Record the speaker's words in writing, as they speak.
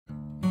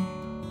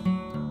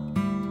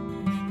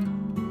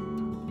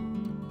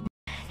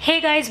Hey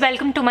guys,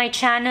 welcome to my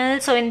channel.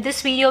 So in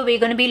this video we're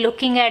going to be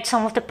looking at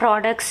some of the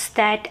products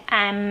that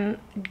I'm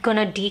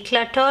gonna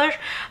declutter.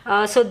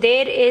 So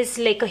there is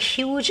like a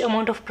huge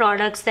amount of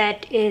products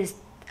that is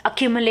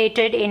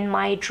accumulated in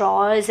my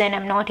drawers and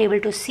I'm not able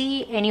to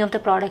see any of the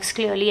products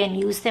clearly and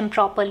use them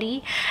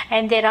properly,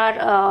 and there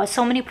are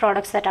so many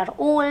products that are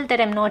old that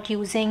I'm not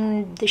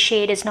using. The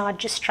shade is not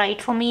just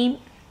right for me.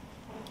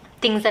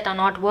 Things that are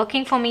not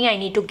working for me, I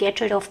need to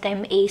get rid of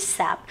them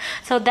ASAP.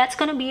 So that's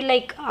gonna be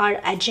like our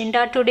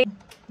agenda today.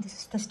 This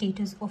is the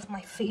status of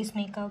my face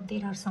makeup.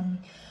 There are some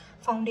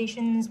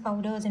foundations,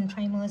 powders and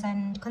primers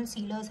and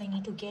concealers. I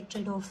need to get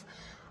rid of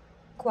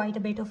quite a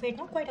bit of it.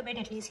 Not quite a bit,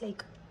 at least,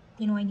 like,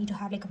 you know, I need to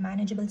have like a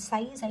manageable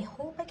size. I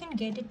hope I can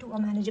get it to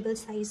a manageable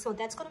size. So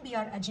that's going to be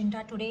our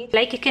agenda today.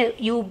 Like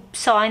you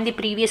saw in the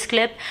previous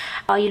clip,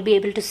 you'll be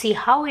able to see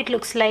how it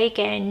looks like,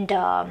 and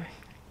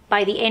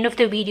by the end of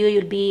the video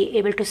you'll be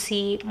able to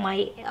see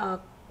my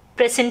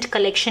present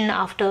collection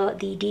after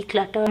the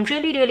declutter. I'm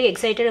really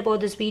excited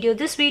about this video.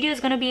 This video is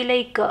going to be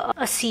like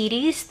a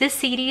series. This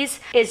series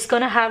is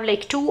going to have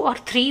like 2 or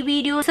 3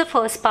 videos. The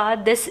first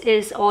part, this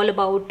is all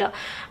about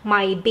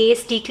my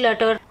base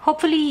declutter.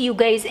 Hopefully you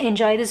guys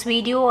enjoy this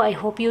video. I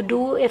hope you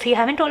do. If you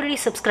haven't already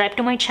subscribed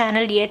to my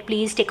channel yet,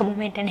 please take a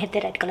moment and hit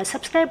the red color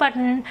subscribe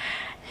button.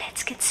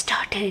 Let's get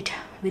started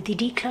with the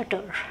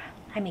declutter.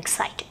 I'm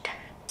excited.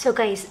 So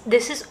guys,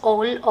 this is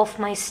all of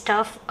my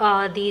stuff.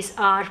 These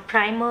are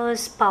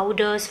primers,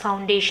 powders,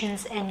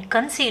 foundations and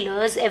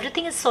concealers.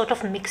 Everything is sort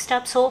of mixed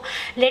up, so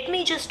let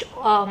me just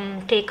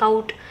take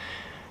out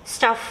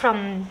stuff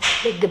from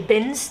like the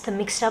bins, the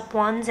mixed up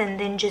ones, and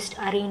then just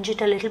arrange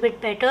it a little bit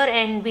better,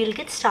 and we'll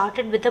get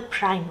started with the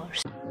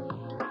primers.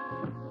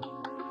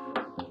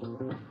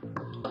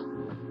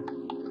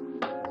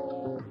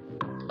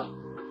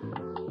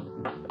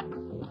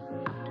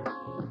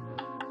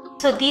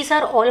 So these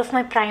are all of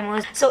my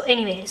primers. So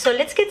anyway, so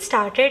let's get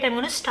started. I'm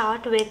going to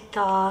start with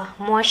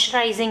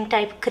moisturizing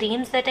type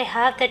creams that I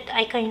have, that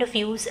I kind of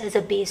use as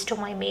a base to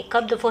my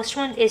makeup. The first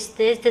one is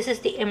this. This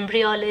is the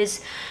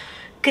Embryolisse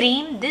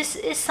cream. This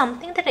is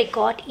something that I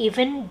got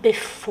even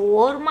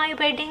before my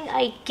wedding,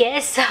 I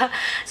guess.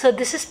 So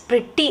this is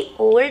pretty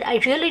old.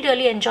 I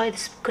really enjoy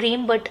this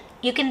cream, but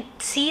you can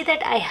see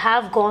that I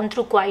have gone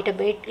through quite a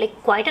bit,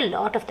 like quite a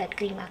lot of that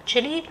cream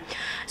actually.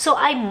 So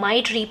I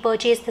might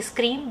repurchase this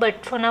cream,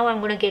 but for now I'm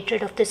going to get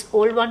rid of this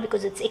old one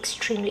because it's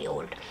extremely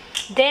old.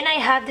 Then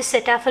I have the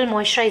Cetaphil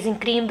moisturizing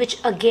cream,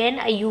 which again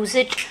I use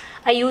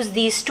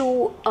these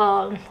two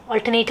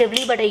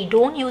alternatively, but I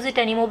don't use it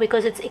anymore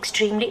because it's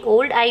extremely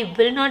old. I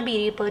will not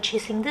be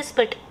repurchasing this,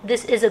 but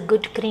this is a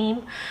good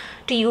cream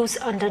to use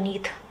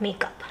underneath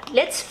makeup.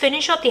 Let's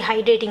finish off the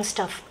hydrating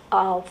stuff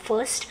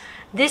first.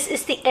 This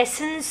is the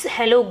Essence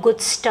Hello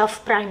Good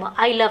Stuff primer.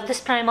 I love this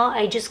primer.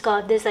 I just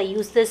got this. I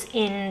used this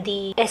in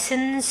the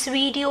Essence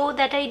video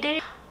that I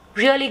did.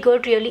 Really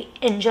good, really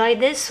enjoy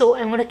this, so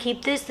I'm gonna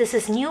keep this. This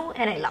is new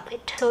and I love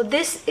it. So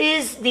this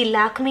is the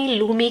Lakme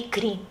Lumi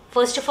cream.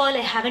 First of all,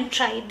 I haven't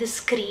tried this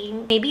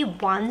cream. Maybe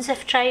once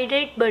I've tried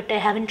it, but I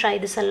haven't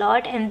tried this a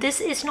lot. And this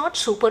is not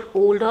super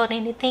old or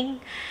anything.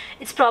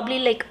 It's probably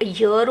like a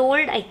year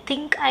old. I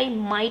think I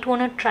might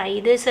want to try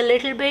this a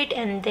little bit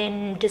and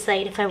then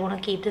decide if I want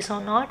to keep this or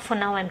not. For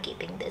now, I'm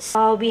keeping this.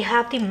 We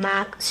have the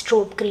MAC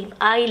Strobe cream.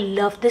 I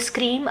love this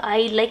cream.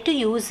 I like to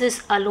use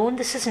this alone.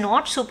 This is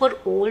not super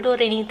old or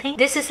anything.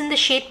 This is in the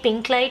shade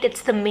Pink Light.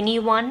 It's the mini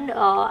one.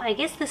 I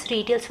guess this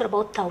retails for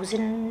about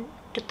 1,000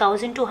 to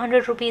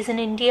 1,200 rupees in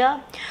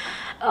India.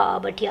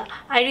 But yeah,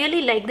 I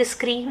really like this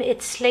cream.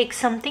 It's like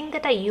something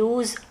that I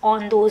use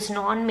on those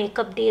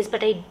non-makeup days,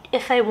 but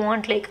if I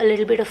want like a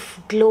little bit of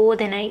glow,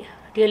 then I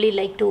really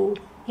like to,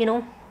 you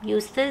know,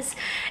 use this.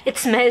 It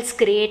smells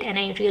great and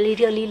I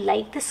really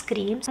like this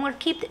cream, so I'm gonna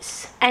keep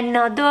this.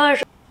 Another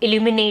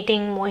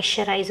illuminating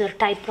moisturizer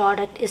type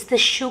product is the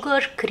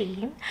Sugar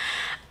cream.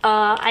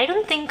 I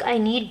don't think I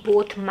need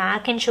both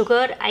MAC and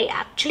Sugar. I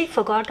actually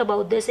forgot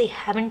about this. I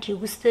haven't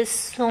used this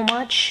so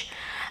much.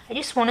 I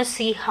just want to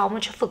see how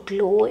much of a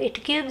glow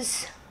it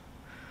gives.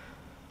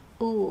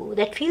 Ooh,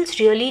 that feels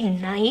really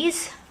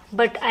nice,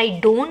 but I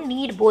don't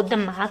need both the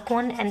MAC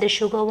one and the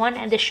Sugar one,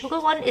 and the Sugar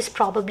one is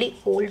probably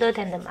older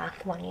than the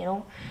MAC one, you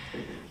know.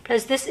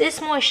 Plus this is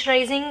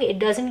moisturizing. It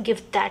doesn't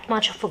give that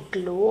much of a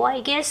glow,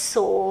 I guess,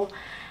 so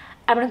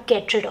I'm gonna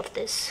get rid of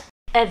this.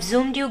 I've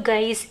zoomed you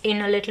guys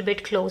in a little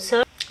bit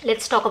closer.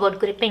 Let's talk about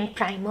gripping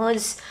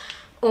primers.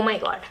 Oh my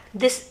god,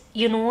 this,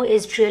 you know,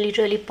 is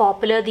really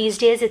popular these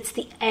days. It's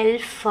the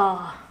e.l.f.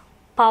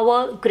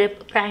 Power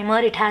Grip Primer.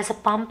 It has a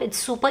pump. It's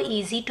super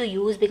easy to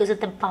use because of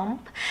the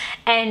pump,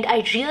 and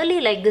I really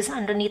like this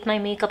underneath my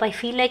makeup. I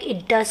feel like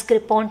it does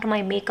grip onto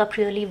my makeup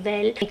really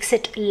well, makes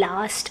it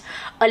last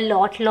a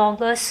lot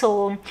longer,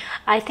 so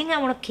I think I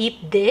want to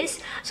keep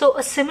this. So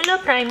a similar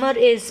primer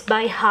is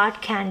by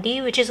Hard Candy,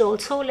 which is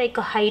also like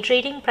a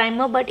hydrating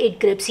primer, but it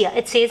grips. Yeah,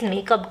 it says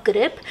makeup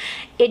grip.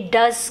 It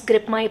does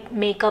grip my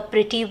makeup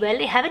pretty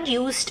well. I haven't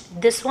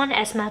used this one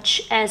as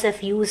much as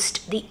I've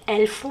used the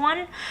e.l.f.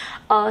 one.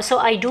 So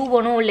I do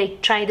want to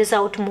like try this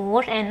out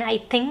more, and I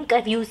think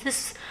I've used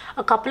this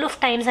a couple of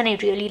times and I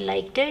really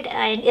liked it,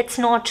 and it's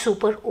not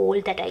super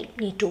old that I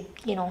need to,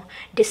 you know,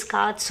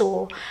 discard.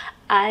 So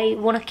I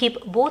want to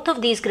keep both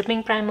of these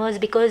gripping primers,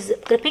 because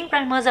gripping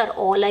primers are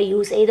all I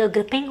use. Either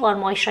gripping or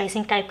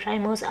moisturizing type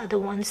primers are the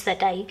ones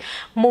that I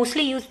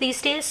mostly use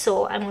these days,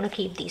 so I'm going to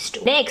keep these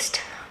two.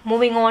 Next,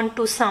 moving on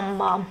to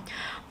some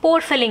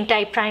pore filling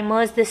type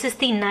primers. This is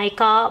the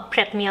Nykaa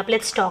Prep Me Up.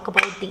 Let's talk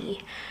about the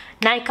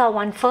Nykaa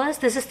one first.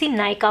 This is the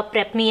Nykaa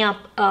Prep Me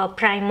Up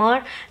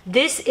primer.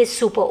 This is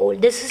super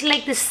old. This is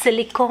like the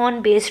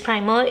silicone based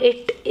primer.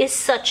 It is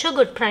such a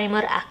good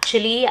primer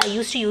actually. I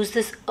used to use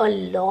this a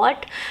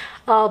lot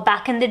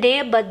back in the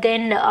day, but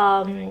then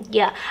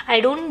yeah,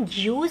 I don't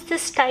use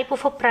this type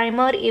of a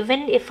primer.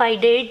 Even if I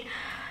did,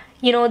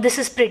 you know, this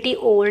is pretty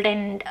old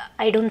and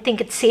I don't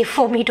think it's safe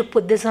for me to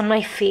put this on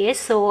my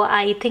face, so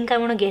I think I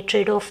want to get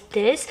rid of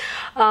this.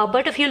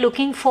 But if you're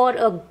looking for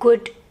a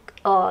good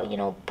you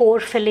know, pore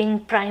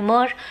filling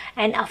primer,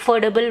 and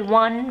affordable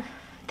one,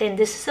 then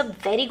this is a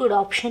very good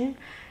option.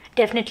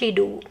 Definitely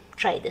do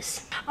try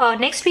this.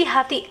 Next we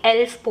have the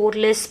e.l.f.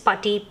 Poreless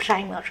Putty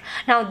Primer.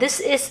 Now this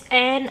is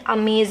an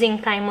amazing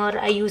primer.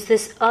 I use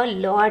this a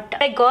lot.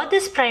 I got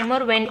this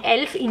primer when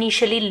e.l.f.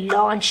 initially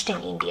launched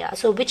in India,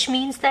 so which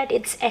means that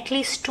it's at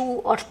least 2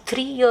 or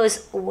 3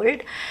 years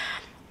old.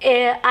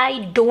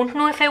 I don't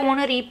know if I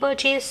want to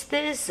repurchase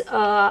this.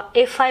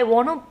 If I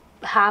want to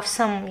have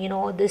some, you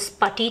know, this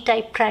putty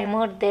type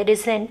primer, there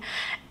is an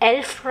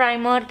e.l.f.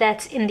 primer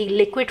that's in the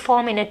liquid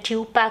form in a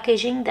tube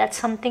packaging. That's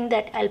something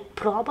that I'll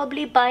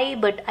probably buy,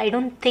 but I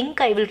don't think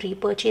I will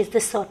repurchase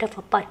this sort of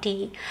a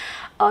putty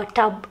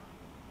tub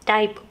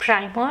type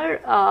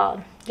primer.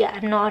 Yeah,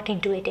 I'm not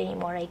into it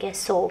anymore, I guess,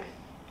 so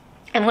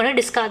I'm gonna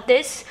discard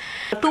this.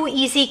 2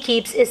 easy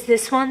keeps is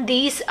this one.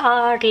 These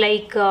are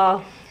like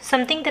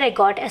something that I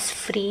got as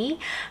free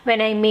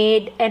when I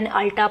made an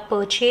Ulta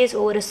purchase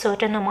over a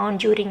certain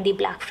amount during the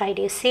Black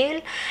Friday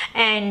sale,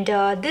 and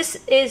this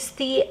is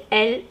the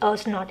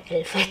not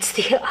e.l.f., it's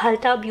the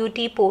Ulta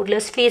Beauty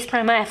Poreless Face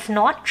Primer. I have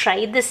not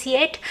tried this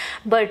yet,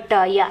 but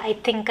yeah, I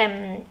think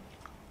I'm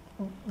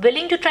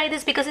willing to try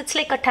this because it's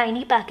like a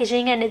tiny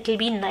packaging and it will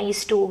be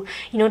nice to,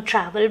 you know,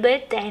 travel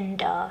with,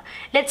 and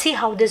let's see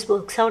how this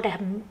works out.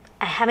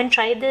 I haven't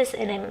tried this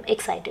and I'm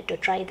excited to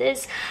try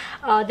this.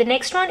 The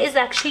next one is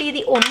actually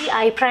the only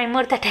eye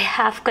primer that I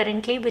have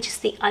currently, which is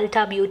the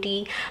Ulta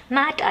Beauty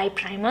Matte Eye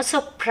Primer.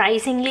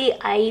 Surprisingly,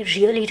 I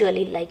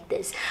really like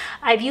this.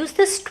 I've used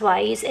this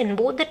twice, and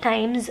both the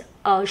times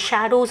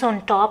shadows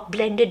on top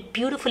blended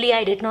beautifully.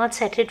 I did not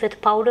set it with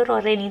powder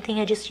or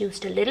anything. I just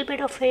used a little bit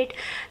of it.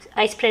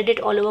 I spread it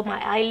all over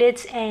my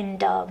eyelids,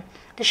 and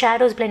the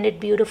shadows blended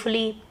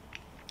beautifully.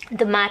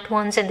 The matte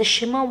ones and the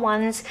shimmer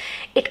ones,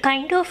 it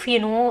kind of, you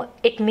know,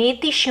 it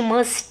made the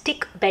shimmer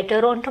stick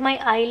better onto my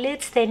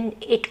eyelids than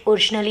it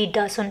originally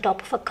does on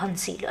top of a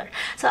concealer.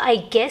 So I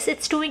guess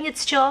it's doing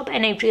its job,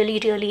 and I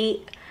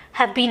really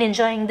have been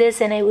enjoying this,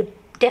 and I would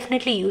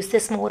definitely use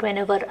this more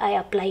whenever I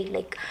apply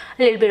like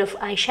a little bit of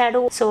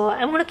eyeshadow. So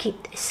I'm gonna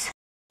keep this.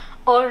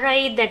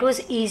 Alright, that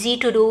was easy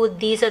to do.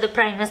 These are the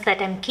primers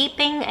that I'm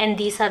keeping, and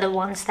these are the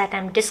ones that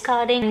I'm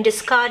discarding. I'm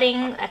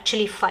discarding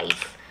actually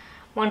 5.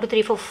 1, 2,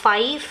 3, 4,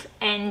 5,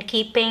 and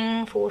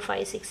keeping 4,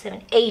 5, 6,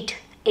 7, 8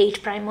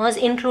 primers,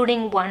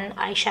 including 1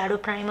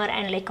 eyeshadow primer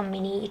and like a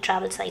mini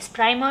travel size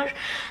primer.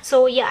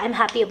 So yeah, I'm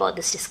happy about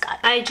this discard.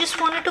 I just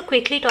wanted to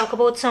quickly talk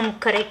about some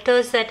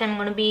correctors that I'm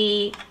going to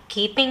be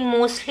keeping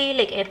mostly.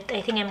 Like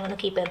I think I'm going to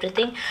keep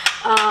everything.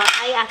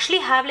 I actually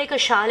have like a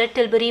Charlotte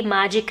Tilbury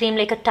Magic Cream,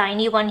 like a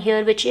tiny one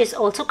here, which is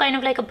also kind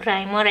of like a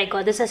primer. I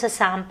got this as a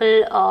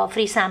sample,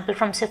 free sample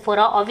from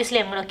Sephora. Obviously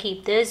I'm going to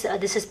keep this.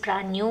 This is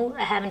brand new.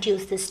 I haven't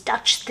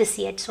touched this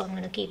yet, so I'm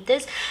going to keep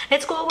this.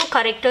 Let's go over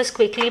correctors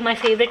quickly. My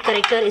favorite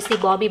corrector is the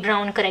Bobbi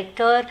Brown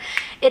corrector.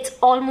 It's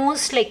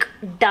almost like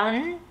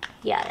done.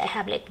 Yeah, I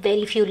have like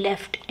very few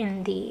left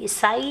in the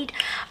side.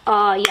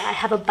 Yeah, I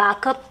have a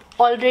backup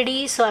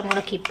already, so I'm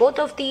gonna keep both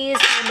of these.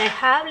 And I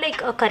have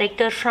like a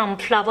corrector from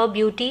Flower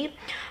Beauty,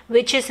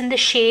 which is in the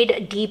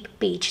shade Deep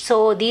Peach.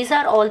 So these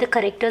are all the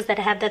correctors that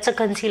I have. That's a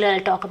concealer,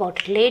 I'll talk about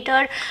it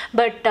later.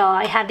 But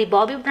I have the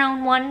Bobbi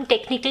Brown one.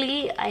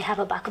 Technically I have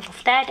a backup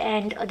of that,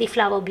 and the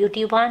Flower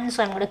Beauty one,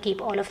 so I'm gonna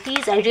keep all of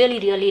these. I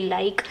really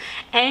like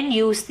and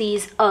use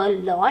these a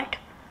lot.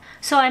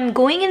 So I'm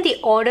going in the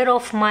order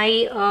of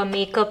my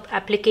makeup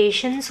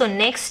application. So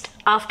next,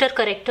 after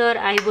corrector,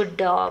 I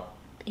would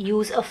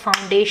use a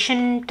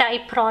foundation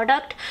type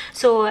product.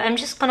 So I'm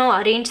just gonna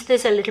arrange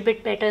this a little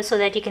bit better so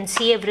that you can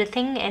see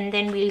everything, and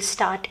then we'll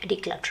start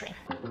decluttering.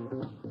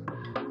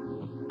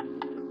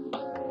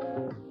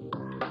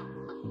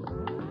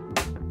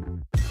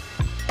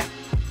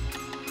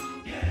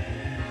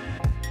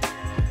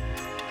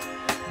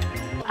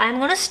 I'm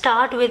gonna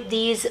start with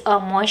these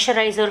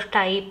moisturizer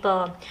type,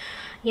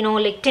 you know,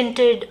 like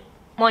tinted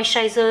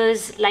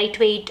moisturizers,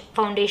 lightweight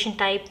foundation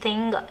type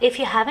thing. If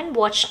you haven't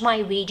watched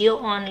my video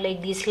on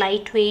like these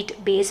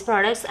lightweight base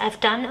products, I've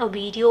done a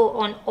video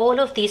on all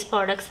of these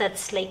products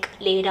that's like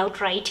laid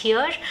out right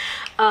here.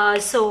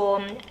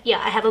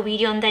 Yeah, I have a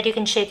video on that, you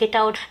can check it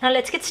out. Now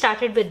let's get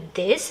started with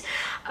this.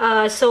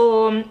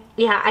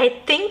 Yeah,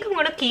 I think I'm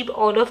gonna keep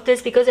all of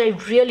this because I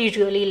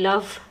really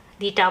love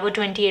the Tower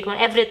 28 one,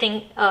 everything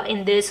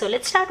in this. So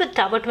let's start with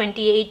Tower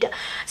 28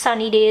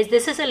 Sunny Days.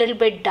 This is a little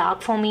bit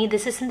dark for me.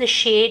 This is in the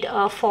shade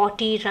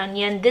 40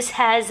 Runyan. This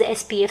has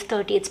SPF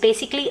 30. It's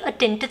basically a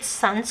tinted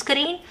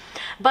sunscreen,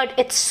 but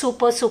it's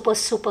super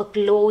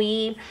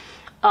glowy.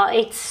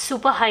 It's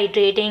super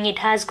hydrating. It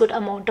has good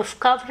amount of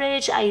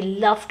coverage. I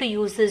love to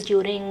use this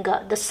during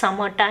the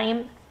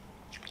summertime.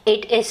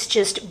 It is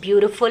just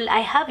beautiful. I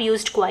have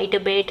used quite a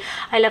bit.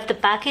 I love the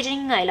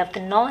packaging, I love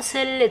the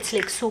nozzle. It's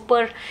like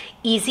super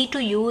easy to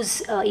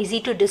use, easy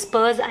to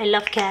disperse. I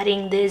love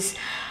carrying this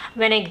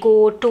when I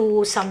go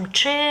to some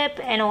trip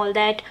and all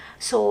that,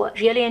 so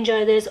really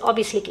enjoy this.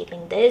 Obviously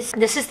keeping this.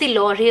 This is the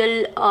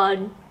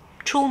L'Oreal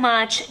True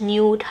Match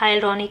Nude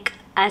Hyaluronic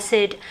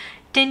Acid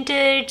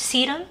Tinted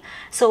Serum.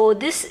 So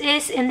this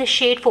is in the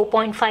shade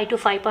 4.5 to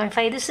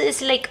 5.5. This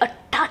is like a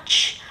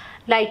touch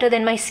lighter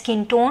than my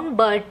skin tone,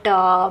 but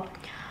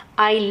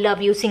I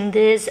love using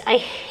this. I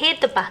hate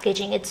the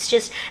packaging. It's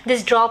just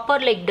this dropper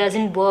like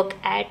doesn't work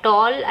at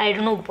all. I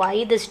don't know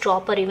why this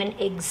dropper even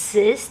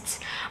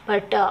exists,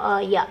 but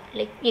yeah,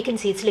 like you can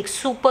see it's like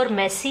super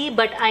messy,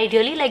 but I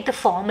really like the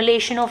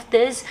formulation of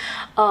this.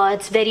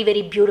 It's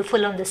very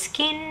beautiful on the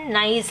skin,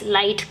 nice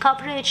light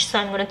coverage, so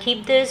I'm gonna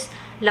keep this.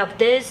 Love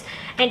this.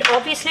 And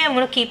obviously I'm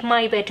gonna keep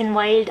my Wet n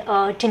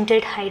Wild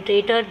tinted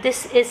hydrator.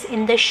 This is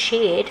in the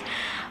shade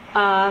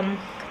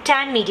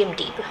Tan Medium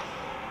Deep.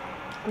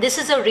 This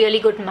is a really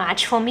good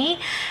match for me,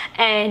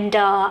 and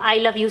I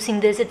love using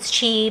this. It's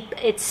cheap,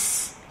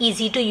 it's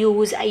easy to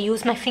use. I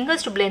use my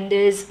fingers to blend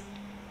this.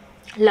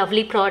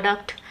 Lovely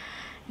product.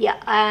 Yeah,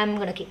 I'm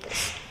gonna keep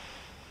this.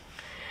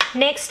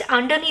 Next,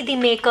 underneath the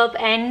makeup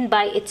and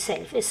by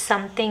itself is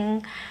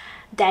something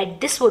that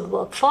this would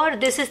work for.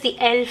 This is the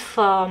e.l.f.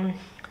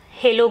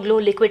 Halo Glow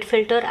Liquid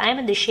Filter. I'm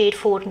in the shade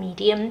 4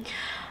 Medium.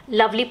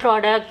 Lovely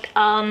product.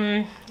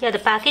 Yeah, the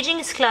packaging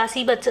is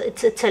classy, but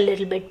it's a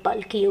little bit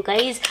bulky, you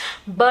guys,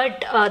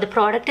 but the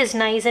product is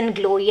nice and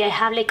glowy. I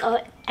have like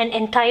an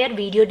entire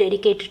video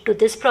dedicated to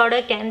this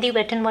product and the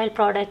Wet n Wild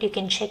product. You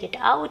can check it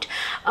out.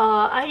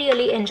 I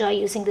really enjoy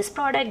using this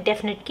product.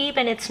 Definite keep,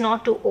 and it's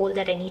not too old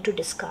that I need to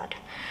discard.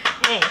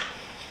 And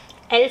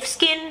e.l.f.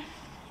 Skin,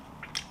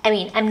 I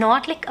mean, I'm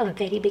not like a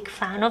very big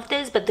fan of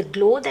this, but the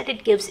glow that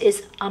it gives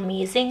is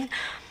amazing.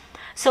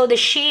 So the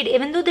shade,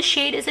 even though the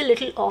shade is a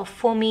little off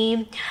for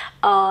me,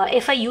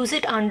 if I use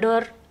it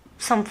under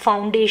some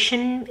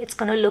foundation, it's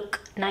gonna look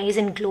nice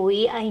and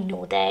glowy. I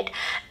know that.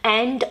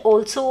 And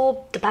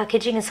also the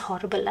packaging is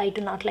horrible. I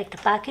do not like the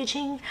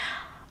packaging.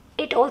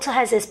 It also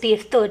has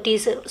SPF 30,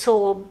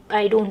 so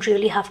I don't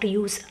really have to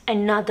use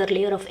another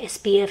layer of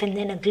SPF and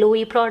then a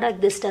glowy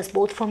product. This does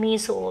both for me,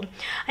 so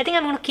I think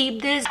I'm gonna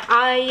keep this.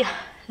 I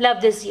love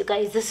this, you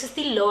guys. This is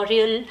the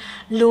L'Oreal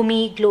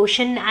Lumi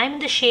Glotion. I'm in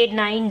the shade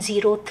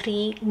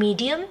 903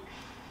 Medium.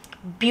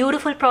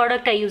 Beautiful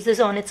product. I use this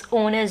on its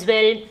own as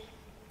well.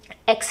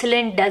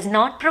 Excellent. Does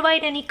not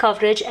provide any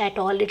coverage at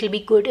all. It'll be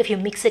good if you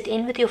mix it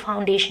in with your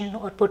foundation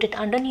or put it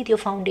underneath your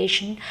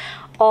foundation,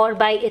 or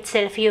by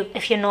itself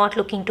if you're not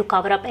looking to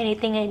cover up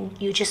anything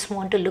and you just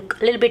want to look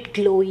a little bit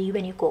glowy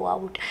when you go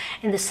out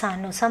in the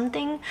sun or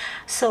something.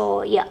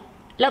 So yeah,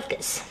 love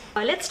this.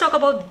 Let's talk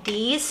about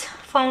these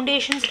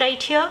foundations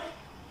right here.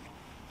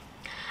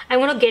 I'm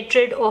going to get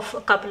rid of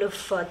a couple of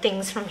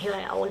things from here.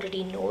 I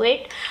already know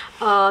it.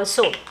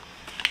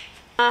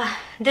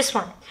 This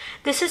one.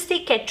 This is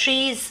the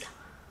Catrice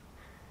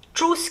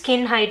True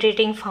Skin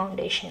Hydrating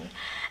Foundation.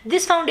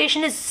 This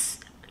foundation is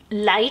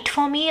light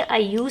for me. I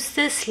used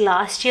this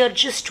last year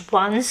just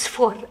once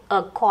for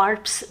a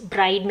corpse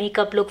bride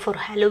makeup look, for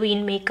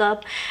Halloween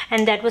makeup,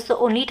 and that was the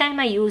only time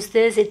I used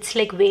this. It's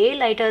like way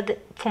lighter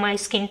for my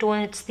skin tone.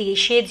 It's the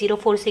shade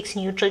 046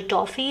 Neutral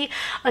Toffee.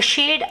 A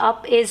shade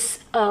up is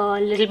a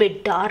little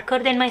bit darker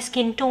than my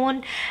skin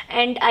tone,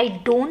 and I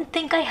don't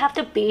think I have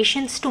the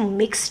patience to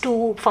mix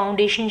two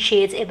foundation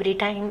shades every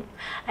time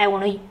I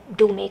want to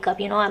do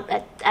makeup, you know.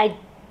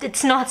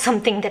 It's not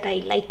something that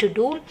I like to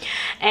do.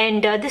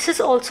 And this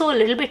is also a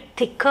little bit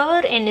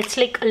thicker, and it's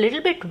like a little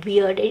bit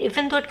weird.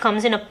 Even though it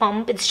comes in a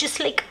pump, it's just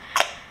like,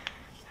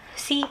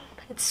 see,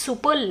 it's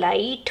super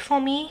light for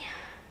me,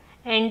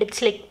 and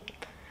it's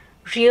like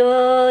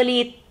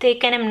really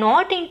thick, and I'm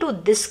not into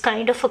this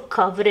kind of a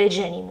coverage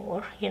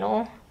anymore, you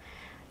know.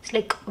 It's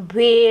like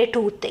way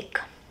too thick.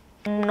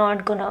 I'm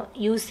not gonna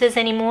use this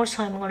anymore,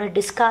 so I'm gonna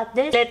discard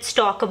this. Let's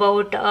talk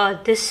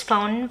about this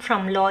one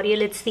from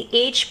L'Oreal. It's the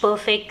Age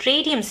Perfect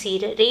Radiant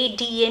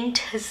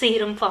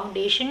Serum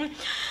Foundation.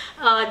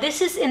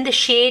 This is in the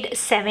shade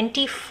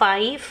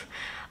 75.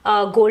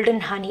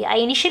 Golden Honey. I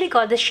initially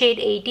got the shade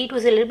 80. It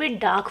was a little bit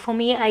dark for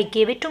me. I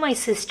gave it to my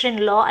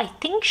sister-in-law. I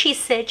think she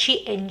said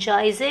she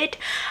enjoys it.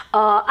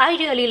 I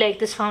really like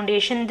this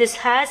foundation. This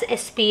has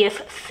SPF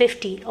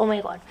 50. Oh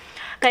my god.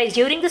 Guys,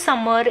 during the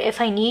summer, if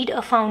I need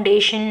a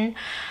foundation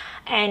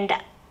and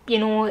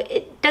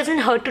it doesn't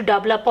hurt to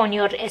double up on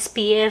your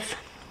SPF,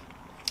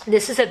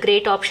 this is a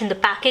great option. The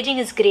packaging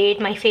is great,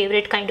 my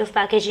favorite kind of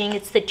packaging.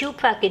 It's the tube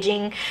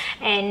packaging,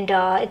 and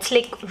it's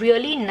like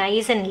really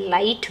nice and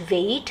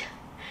lightweight,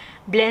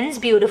 blends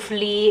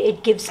beautifully.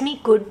 It gives me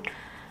good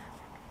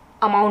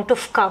amount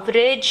of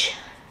coverage.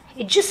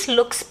 It just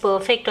looks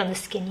perfect on the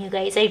skin, you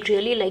guys. I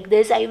really like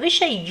this. I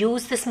wish I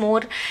used this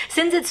more.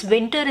 Since it's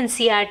winter in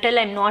Seattle,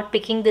 I'm not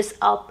picking this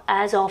up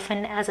as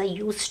often as I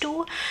used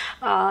to.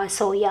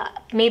 So yeah,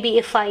 maybe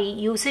if I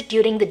use it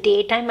during the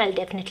daytime, I'll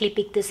definitely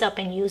pick this up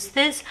and use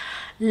this.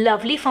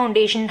 Lovely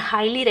foundation,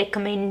 highly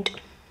recommend.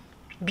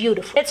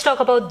 Beautiful. Let's talk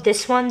about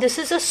this one. This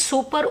is a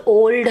super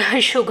old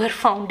sugar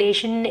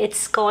foundation.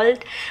 It's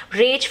called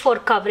Rage for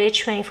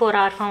Coverage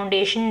 24-Hour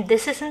Foundation.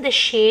 This is in the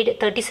shade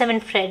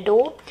 37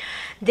 Freddo.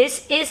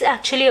 This is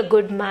actually a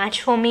good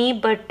match for me,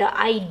 but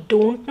I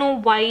don't know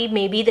why.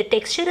 Maybe the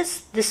texture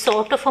is this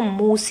sort of a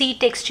moussey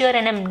texture,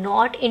 and I'm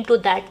not into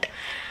that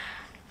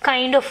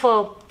kind of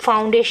a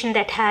foundation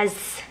that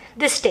has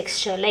this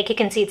texture. Like you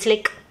can see, it's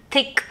like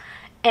thick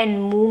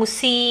and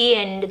moussey,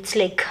 and it's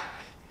like,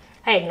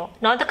 I don't know,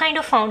 not the kind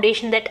of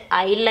foundation that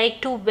I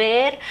like to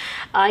wear.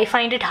 I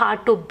find it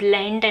hard to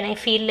blend, and I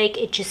feel like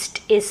it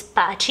just is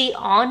patchy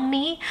on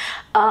me.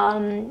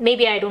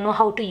 Maybe I don't know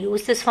how to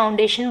use this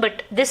foundation,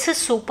 but this is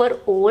super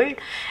old,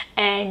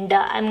 and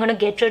I'm gonna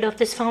get rid of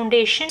this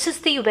foundation. This is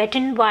the Wet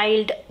n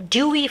Wild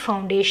Dewy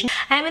Foundation.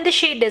 I'm in the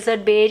shade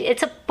Desert Beige.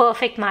 It's a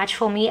perfect match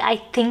for me. I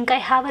think I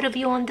have a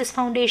review on this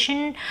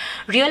foundation.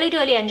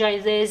 Really enjoy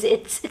this.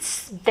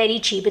 It's very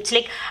cheap. It's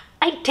like,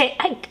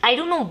 I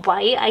don't know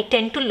why I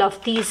tend to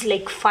love these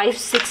like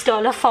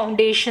 $5-6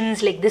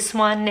 foundations like this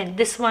one and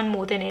this one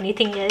more than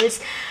anything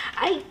else.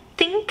 I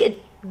think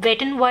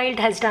Wet n Wild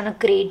has done a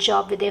great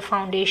job with their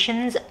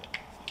foundations.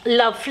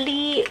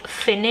 Lovely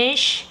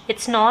finish.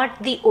 It's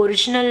not the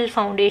original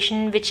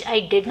foundation, which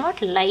I did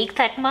not like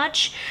that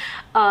much.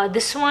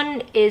 This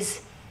one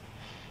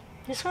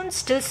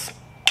still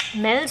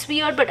smells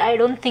weird, but I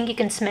don't think you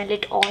can smell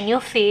it on your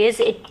face.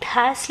 It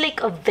has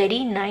like a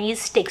very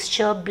nice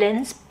texture,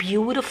 blends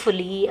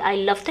beautifully. I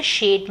love the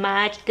shade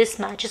match. This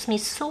matches me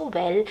so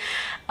well.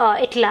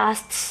 It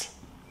lasts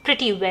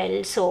pretty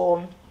well,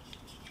 so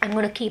I'm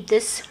gonna keep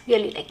this.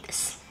 Really like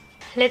this.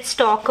 Let's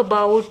talk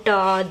about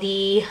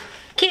the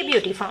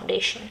K-Beauty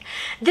foundation.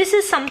 This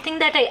is something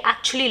that I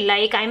actually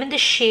like. I'm in the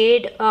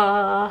shade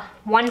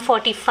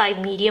 145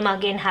 medium.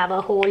 Again, have a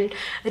whole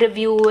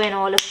review and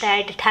all of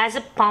that. It has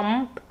a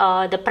pump.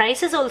 The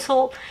price is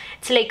also,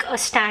 it's like a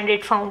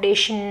standard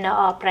foundation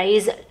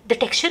price. The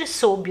texture is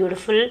so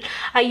beautiful.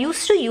 I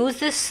used to use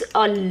this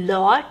a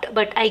lot,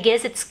 but I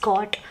guess it's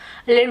got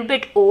a little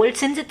bit old.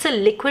 Since it's a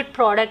liquid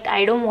product,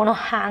 I don't want to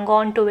hang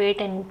on to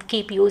it and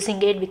keep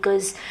using it,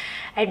 because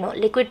I don't know,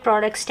 liquid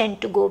products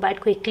tend to go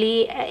bad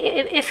quickly.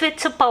 If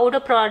it's a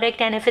powder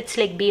product and if it's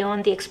like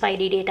beyond the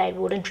expiry date, I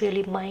wouldn't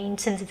really mind.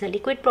 Since it's a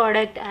liquid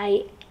product,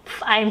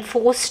 I'm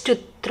forced to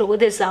throw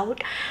this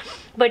out.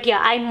 But yeah,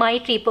 I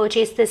might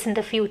repurchase this in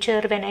the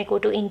future when I go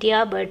to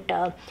India.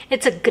 But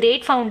it's a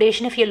great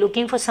foundation if you're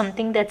looking for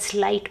something that's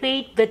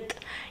lightweight with,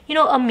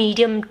 a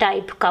medium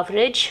type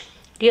coverage.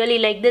 Really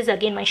like this.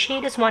 Again, my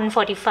shade is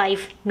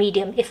 145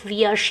 medium. If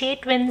we are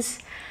shade twins,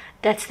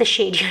 that's the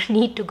shade you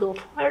need to go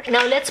for.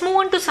 Now let's move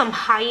on to some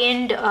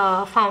high-end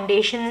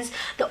foundations.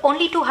 The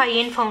only two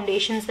high-end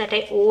foundations that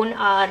I own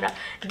are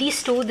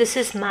these two. This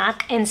is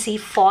MAC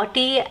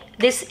NC40.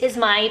 This is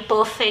my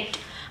perfect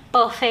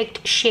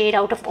shade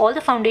out of all the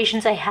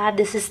foundations I have.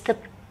 This is the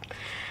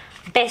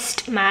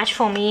best match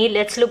for me.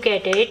 Let's look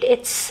at it.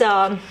 It's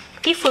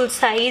full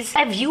size.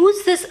 I've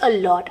used this a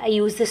lot. I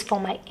use this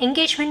for my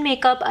engagement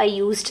makeup. I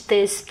used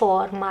this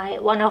for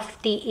one of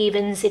the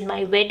events in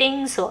my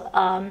wedding. So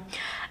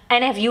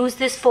and I've used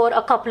this for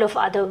a couple of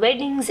other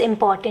weddings,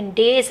 important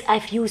days.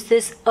 I've used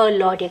this a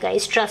lot, you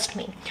guys, trust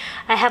me.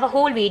 I have a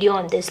whole video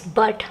on this,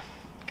 but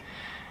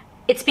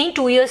it's been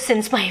 2 years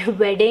since my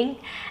wedding,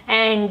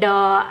 and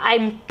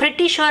I'm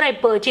pretty sure I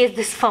purchased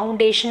this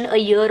foundation a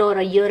year or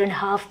a year and a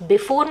half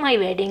before my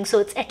wedding, so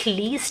it's at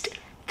least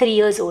 3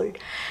 years old.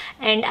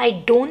 And I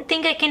don't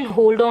think I can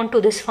hold on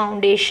to this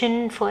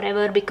foundation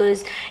forever,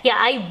 because yeah,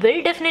 I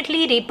will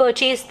definitely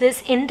repurchase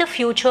this in the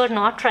future,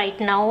 not right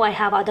now. I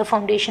have other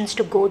foundations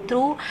to go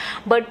through,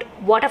 but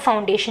what a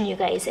foundation, you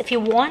guys. If you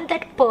want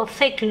that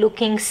perfect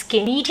looking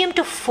skin, medium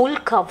to full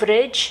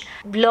coverage,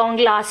 long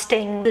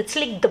lasting, it's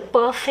like the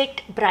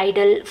perfect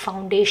bridal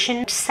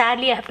foundation.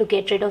 Sadly, I have to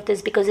get rid of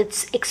this because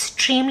it's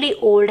extremely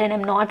old and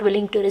I'm not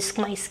willing to risk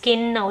my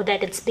skin now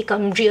that it's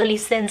become really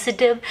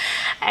sensitive.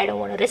 I don't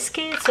want to risk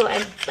it, so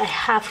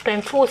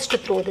I'm forced to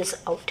throw this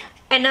out.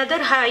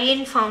 Another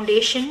high-end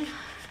foundation,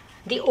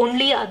 the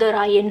only other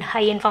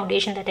high-end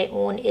foundation that I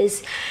own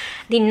is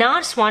the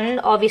NARS one.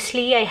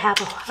 Obviously, I have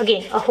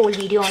again a whole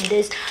video on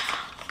this.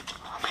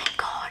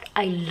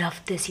 I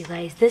love this, you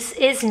guys. This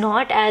is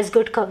not as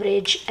good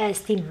coverage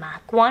as the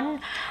MAC one,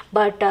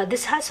 but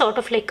this has sort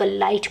of like a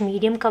light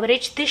medium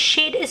coverage. This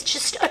shade is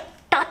just a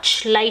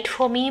touch light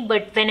for me,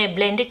 but when I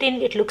blend it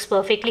in, it looks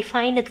perfectly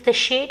fine. It's the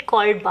shade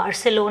called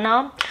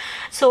Barcelona.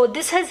 So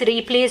this has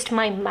replaced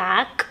my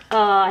MAC.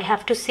 I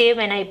have to say,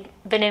 when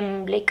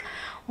I'm like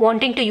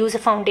wanting to use a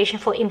foundation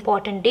for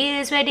important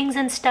days, weddings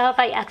and stuff,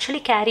 I actually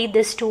carried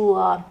this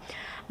to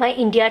my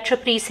India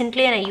trip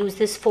recently, and I used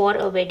this for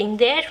a wedding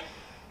there.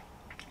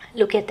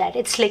 Look at that.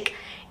 It's like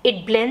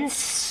it blends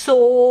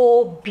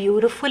so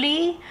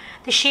beautifully.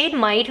 The shade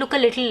might look a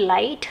little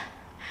light,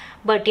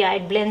 but yeah,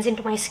 it blends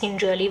into my skin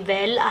really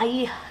well.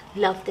 I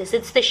love this.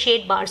 It's the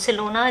shade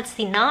Barcelona. It's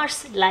the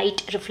NARS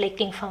Light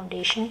Reflecting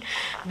Foundation.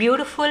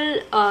 Beautiful.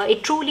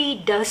 It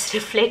truly does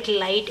reflect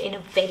light in a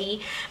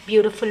very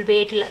beautiful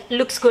way. It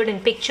looks good in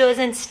pictures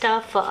and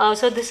stuff.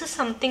 So this is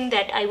something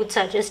that I would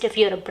suggest if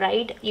you're a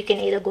bride. You can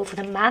either go for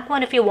the MAC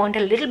one if you want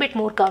a little bit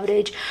more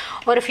coverage,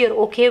 or if you're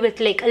okay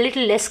with like a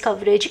little less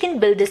coverage, you can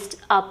build this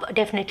up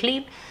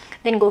definitely.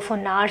 Then go for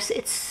NARS.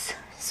 It's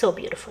so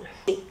beautiful.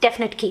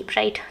 Definite keep,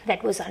 right?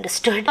 That was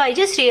understood. I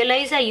just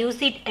realized I used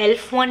the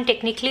e.l.f. one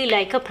technically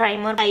like a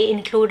primer. I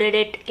included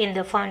it in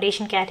the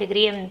foundation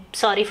category. I'm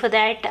sorry for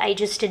that. I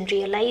just didn't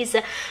realize.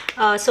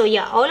 So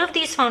yeah, all of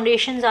these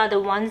foundations are the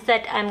ones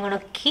that I'm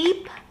gonna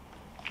keep.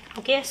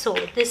 Okay, so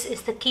this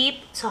is the keep.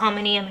 So how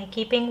many am I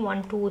keeping?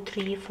 1, 2,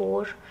 3,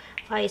 4,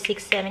 5,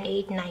 6, 7,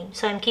 8, 9.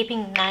 So I'm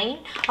keeping 9,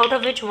 out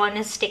of which 1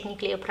 is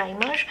technically a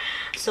primer.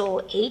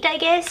 So 8, I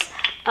guess.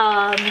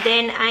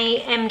 Then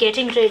I am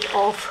getting rid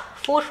of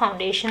 4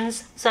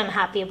 foundations. So I'm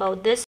happy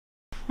about this.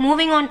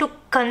 Moving on to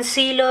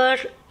concealer.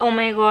 Oh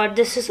my god,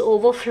 this is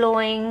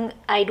overflowing.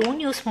 I don't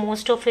use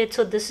most of it,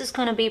 so this is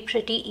gonna be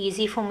pretty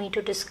easy for me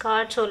to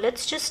discard. So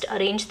let's just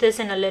arrange this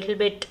in a little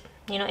bit,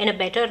 you know, in a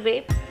better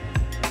way.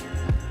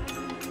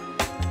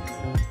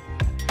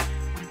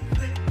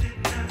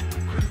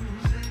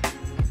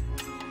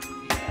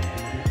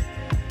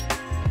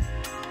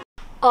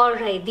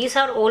 Alright, these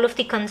are all of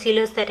the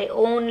concealers that I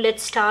own.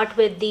 Let's start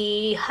with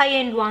the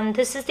high-end one.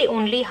 This is the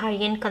only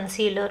high-end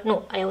concealer.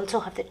 No, I also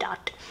have the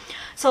Tarte.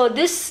 So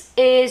this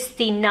is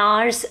the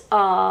NARS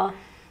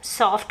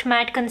Soft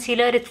Matte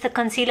Concealer. It's the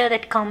concealer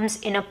that comes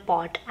in a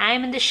pot. I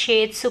am in the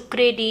shade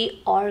Sucre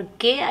de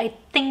Orge. I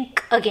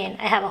think, again,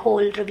 I have a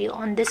whole review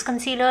on this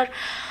concealer.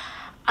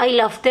 I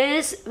love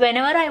this.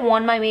 Whenever I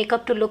want my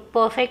makeup to look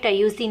perfect, I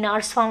use the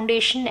NARS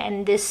foundation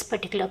and this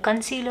particular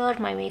concealer.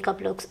 My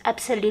makeup looks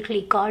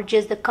absolutely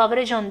gorgeous. The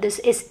coverage on this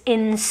is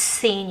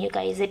insane, you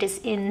guys. It is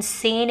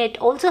insane. It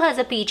also has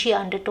a peachy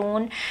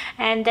undertone,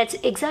 and that's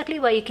exactly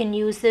why you can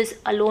use this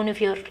alone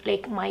if you're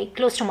like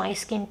close to my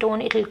skin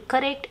tone. It will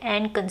correct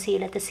and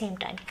conceal at the same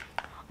time.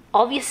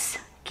 Obvious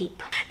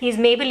keep. These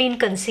Maybelline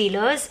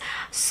concealers.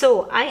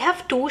 So I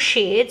have 2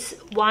 shades.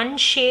 One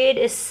shade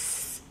is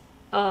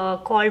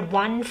called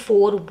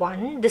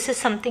 141. This is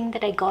something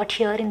that I got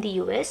here in the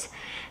US.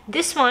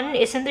 This one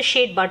is in the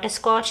shade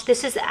Butterscotch.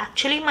 This is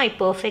actually my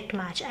perfect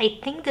match. I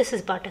think this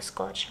is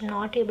Butterscotch. I'm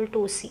not able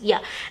to see.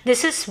 Yeah,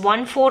 this is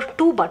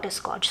 142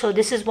 Butterscotch. So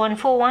this is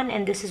 141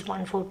 and this is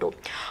 142.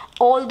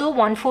 Although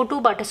 142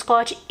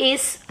 Butterscotch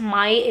is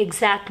my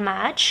exact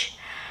match,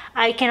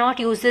 I cannot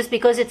use this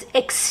because it's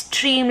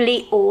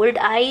extremely old.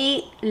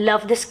 I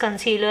love this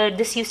concealer.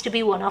 This used to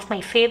be one of my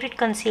favorite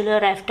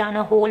concealer. I've done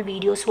a whole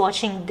video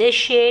swatching this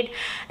shade,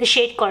 the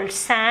shade called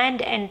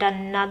Sand, and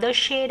another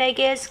shade, I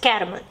guess,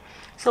 Caramel.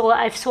 So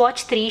I've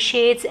swatched 3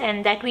 shades,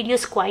 and that video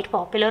is quite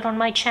popular on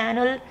my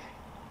channel.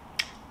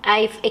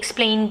 I've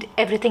explained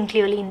everything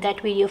clearly in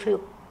that video if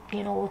you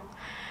know,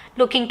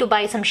 looking to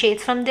buy some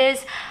shades from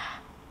this.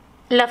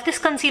 Love this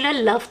concealer,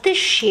 love this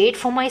shade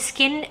for my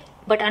skin.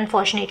 But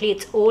unfortunately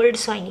it's old,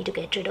 so I need to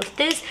get rid of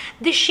this.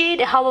 This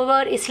shade,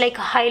 however, is like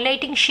a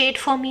highlighting shade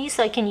for me,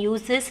 so I can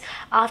use this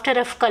after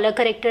I've color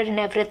corrected and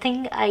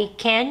everything. I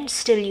can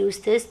still use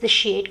this. The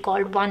shade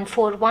called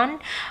 141.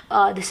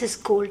 This is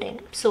golden,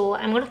 so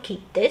I'm going to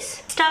keep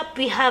this. Next up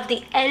we have the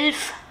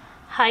e.l.f.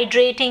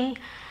 Hydrating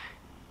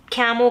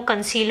Camo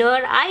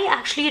Concealer. I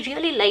actually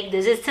really like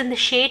this. It's in the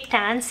shade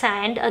Tan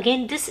Sand.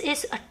 Again, this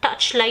is a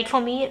touch light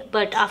for me,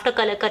 but after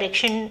color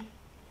correction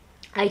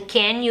I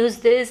can use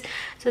this.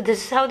 So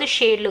this is how the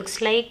shade looks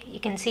like. You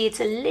can see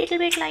it's a little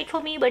bit light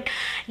for me, but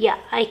yeah,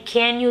 I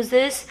can use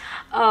this.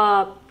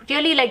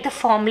 Really like the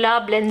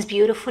formula, blends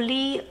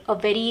beautifully. A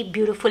very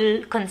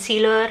beautiful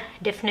concealer,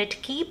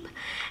 definite keep.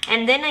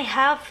 And then I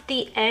have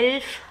the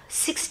e.l.f.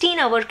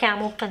 16-hour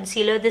Camo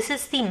Concealer. This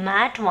is the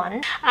matte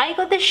one. I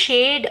got the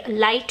shade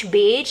Light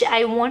Beige.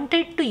 I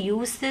wanted to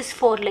use this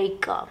for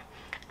like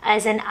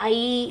as an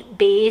eye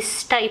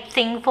base type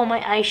thing for my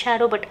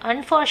eyeshadow, but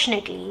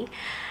unfortunately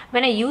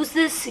when I used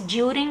this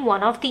during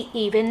one of the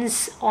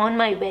events on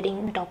my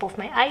wedding, top of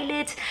my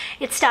eyelids,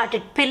 it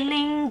started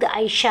pilling, the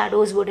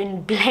eyeshadows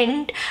wouldn't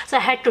blend, so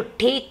I had to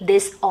take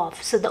this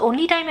off. So the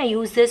only time I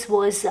used this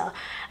was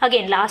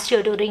again last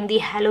year during the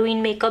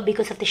Halloween makeup.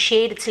 Because of the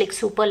shade, it's like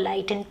super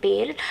light and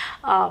pale,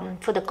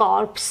 for the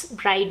corpse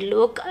bride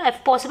look.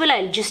 If possible,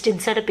 I'll just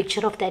insert a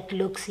picture of that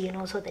looks, you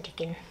know, so that you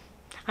can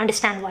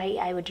understand why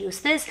I would use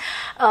this.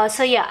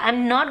 So yeah,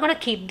 I'm not gonna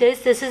keep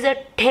this. This is a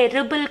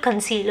terrible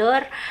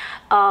concealer.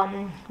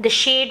 The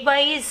shade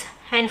wise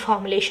and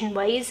formulation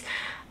wise,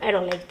 I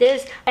don't like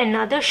this.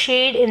 Another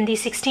shade in the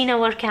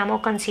 16-hour camo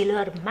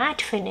concealer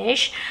matte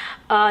finish.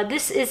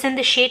 This is in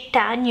the shade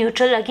tan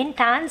neutral. Again,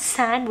 tan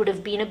sand would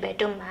have been a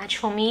better match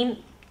for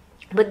me,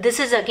 but this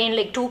is again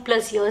like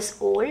 2+ years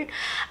old.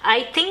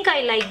 I think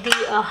I like the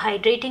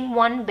hydrating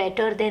one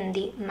better than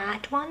the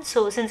matte one.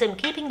 So since I'm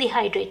keeping the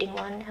hydrating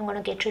one, I'm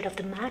gonna get rid of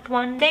the matte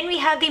one. Then we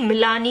have the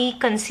Milani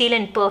Conceal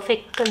and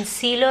Perfect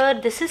Concealer.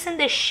 This is in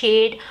the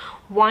shade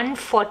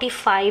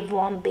 145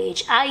 Warm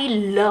Beige. I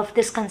love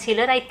this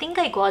concealer. I think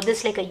I got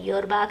this like a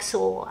year back,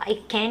 so I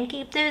can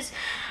keep this.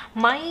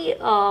 My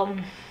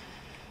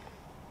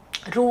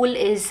rule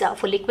is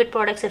for liquid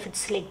products, if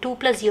it's like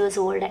 2+ years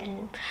old,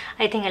 and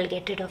I think I'll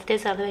get rid of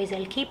this, otherwise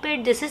I'll keep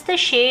it. This is the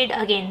shade,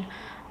 again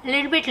a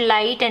little bit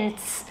light and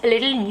it's a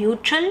little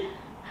neutral,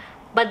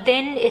 but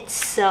then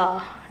it's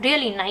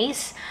really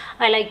nice.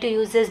 I like to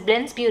use this,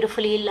 blends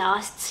beautifully,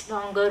 lasts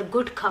longer,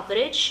 good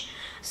coverage,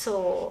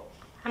 so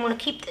I'm gonna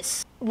keep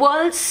this.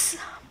 World's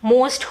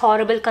most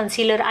horrible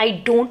concealer. I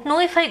don't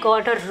know if I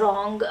got a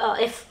wrong,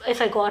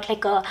 if I got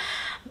like a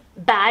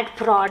bad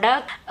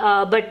product,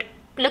 but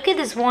look at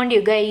this wand,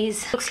 you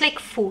guys. Looks like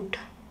food.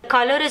 The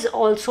color is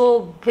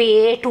also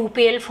way too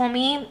pale for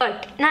me,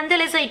 but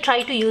nonetheless I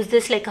try to use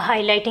this like a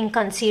highlighting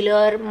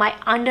concealer. My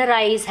under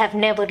eyes have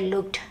never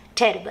looked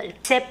terrible.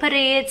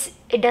 Separates,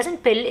 it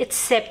doesn't pill, it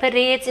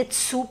separates. It's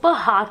super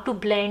hard to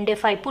blend.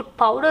 If I put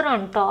powder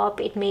on top,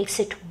 it makes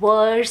it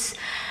worse.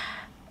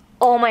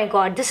 Oh my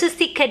god, this is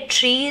the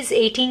Catrice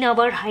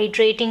 18-hour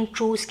hydrating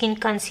true skin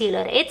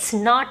concealer. It's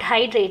not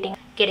hydrating.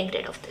 Getting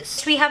rid of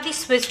this. We have the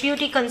Swiss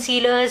Beauty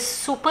concealers,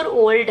 super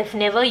old. I've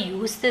never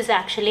used this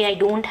actually. I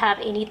don't have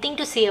anything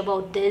to say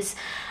about this.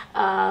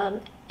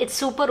 It's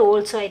super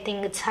old, so I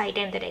think it's high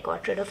time that I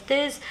got rid of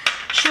this.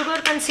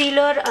 Sugar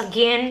concealer,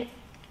 again,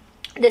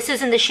 this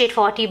is in the shade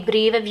 40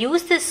 Brave. I've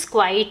used this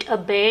quite a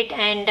bit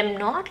and I'm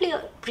not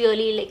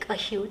really like a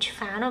huge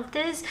fan of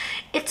this.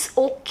 It's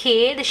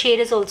okay. The shade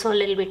is also a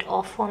little bit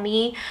off for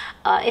me.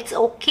 It's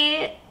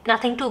okay,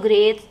 nothing too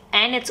great,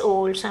 and it's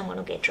old, so I'm going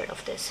to get rid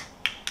of this.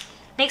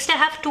 Next I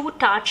have two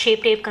Tarte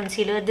Shape Tape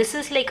concealer. This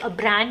is like a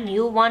brand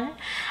new one.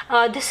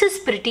 This is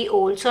pretty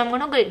old, so I'm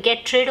going to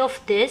get rid of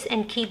this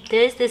and keep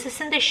this. This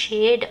is in the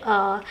shade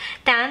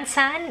Tan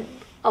Sand.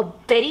 A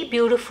very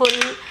beautiful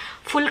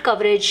full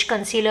coverage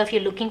concealer. If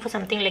you're looking for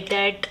something like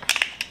that,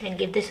 then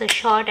give this a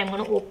shot. I'm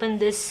going to open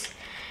this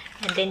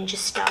and then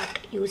just start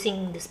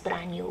using this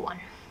brand new one.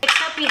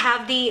 Next up we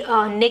have the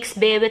NYX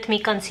Bear With Me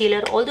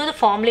concealer. Although the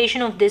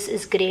formulation of this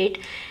is great,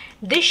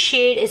 this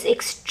shade is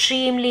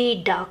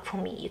extremely dark for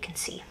me, you can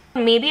see.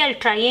 Maybe I'll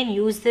try and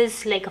use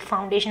this like a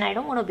foundation. I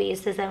don't want to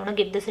base this, I want to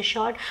give this a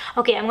shot.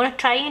 Okay, I'm going to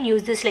try and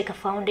use this like a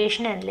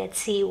foundation and let's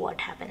see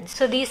what happens.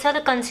 So these are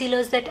the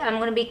concealers that I'm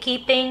going to be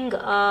keeping.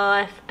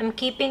 I'm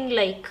keeping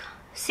like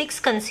 6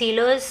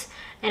 concealers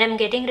and I'm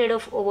getting rid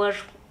of over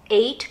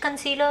 8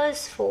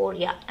 concealers.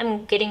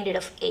 I'm getting rid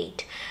of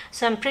 8.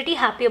 So I'm pretty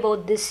happy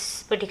about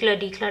this particular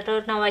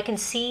declutter. Now I can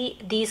see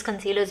these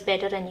concealers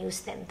better and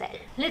use them well.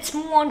 Let's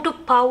move on to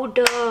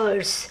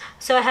powders.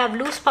 So I have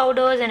loose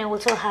powders and I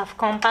also have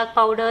compact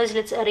powders.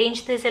 Let's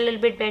arrange this a little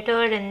bit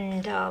better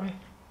and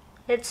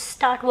let's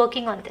start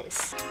working on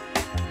this.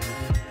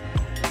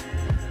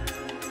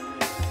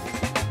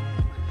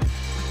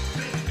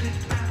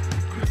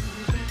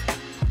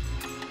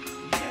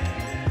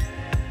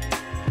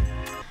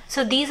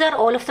 So these are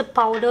all of the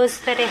powders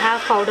that I have,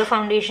 powder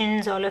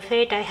foundations, all of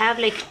it. I have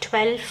like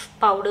 12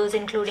 powders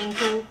including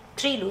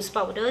 3 loose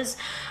powders.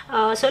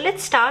 So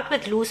let's start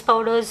with loose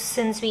powders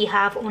since we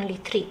have only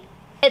 3.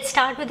 Let's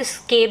start with this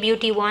K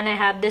Beauty one. I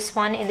have this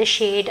one in the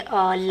shade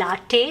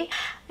Latte.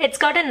 It's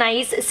got a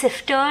nice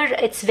sifter.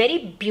 It's very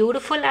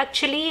beautiful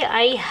actually.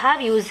 I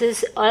have used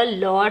this a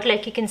lot.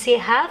 Like you can see, I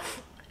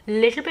have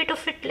little bit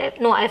of it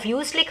left. No, I've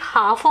used like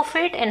half of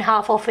it and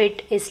half of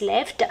it is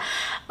left,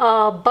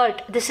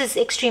 but this is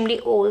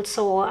extremely old,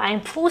 so I'm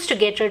forced to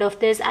get rid of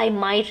this. I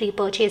might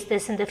repurchase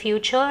this in the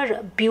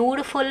future.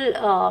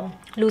 Beautiful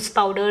loose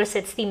powder,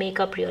 sets the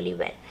makeup really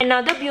well.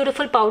 Another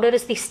beautiful powder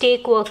is the Stay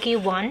Quirky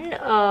one.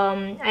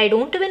 I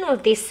don't even know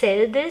if they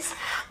sell this.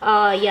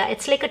 Yeah,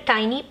 it's like a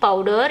tiny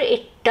powder.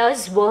 It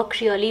does work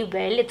really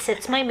well. It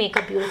sets my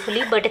makeup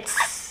beautifully, but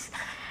it's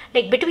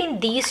like between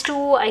these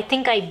two, I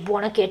think I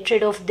want to get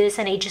rid of this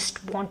and I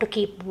just want to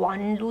keep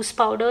one loose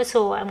powder.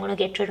 So I'm going to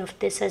get rid of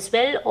this as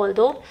well,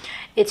 although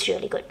it's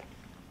really good.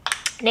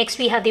 Next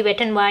we have the Wet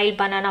n Wild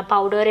banana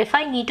powder. If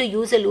I need to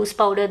use a loose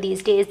powder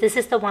these days, this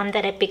is the one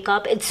that I pick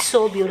up. It's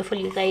so beautiful,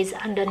 you guys,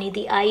 underneath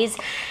the eyes.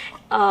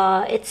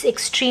 It's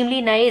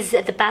extremely nice.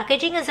 The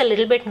packaging is a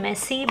little bit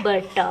messy,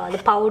 but the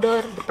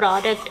powder, the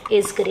product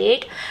is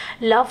great.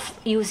 Love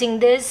using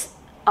this.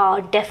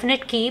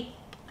 Definite keep.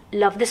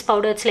 Love this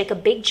powder. It's like a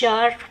big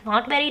jar,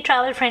 not very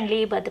travel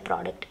friendly, but the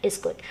product is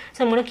good.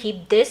 So I'm going to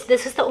keep this.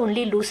 This is the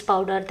only loose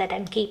powder that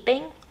I'm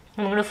keeping.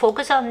 I'm going to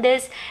focus on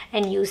this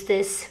and use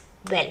this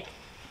well.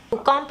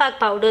 Compact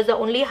powders, the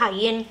only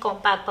high-end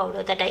compact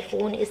powder that I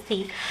own is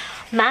the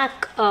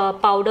MAC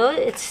powder.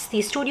 It's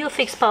the Studio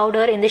Fix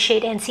powder in the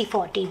shade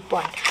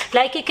NC41.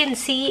 Like you can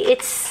see,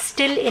 it's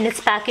still in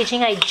its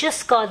packaging. I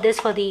just got this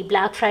for the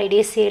Black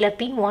Friday sale. I've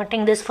been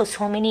wanting this for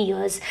so many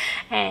years,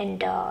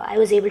 and I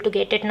was able to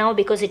get it now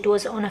because it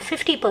was on a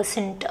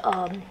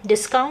 50%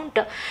 discount.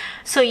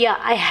 So yeah,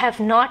 I have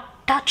not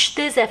touched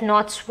this, I've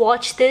not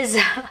swatched this.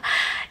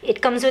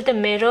 It comes with a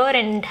mirror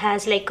and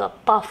has like a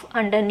puff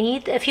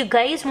underneath. If you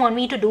guys want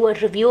me to do a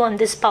review on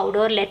this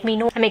powder, let me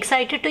know. I'm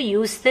excited to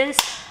use this.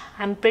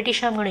 I'm pretty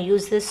sure I'm going to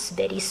use this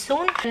very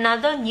soon.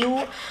 Another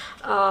new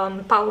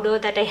powder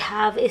that I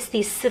have is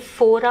the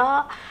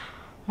Sephora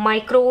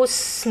Micro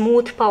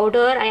Smooth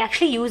Powder. I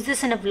actually used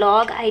this in a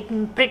vlog.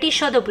 I'm pretty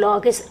sure the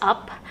vlog is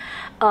up.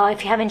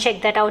 If you haven't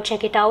checked that out,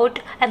 check it out.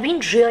 I've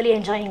been really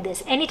enjoying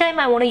this. Anytime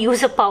I want to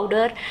use a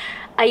powder,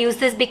 I use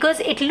this because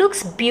it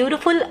looks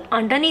beautiful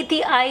underneath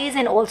the eyes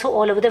and also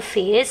all over the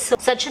face. So,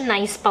 such a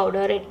nice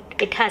powder.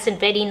 It has a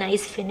very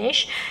nice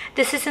finish.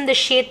 This is in the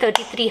shade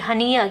 33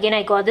 Honey. Again,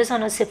 I got this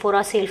on a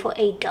Sephora sale for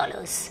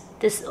 $8.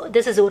 This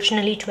is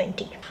originally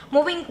 $20.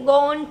 Moving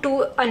on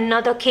to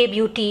another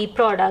K-Beauty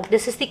product.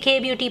 This is the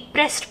K-Beauty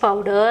Pressed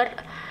Powder.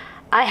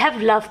 I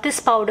have loved this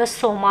powder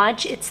so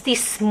much. It's the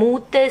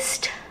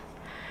smoothest.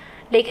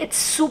 Like, it's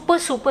super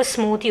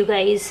smooth, you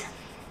guys.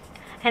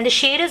 And the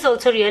shade is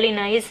also really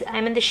nice.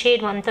 I'm in the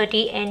shade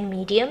 130N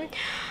medium.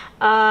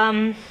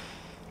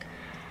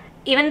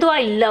 Even though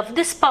I love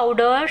this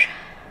powder,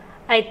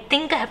 I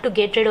think I have to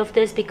get rid of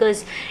this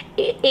because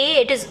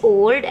it is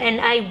old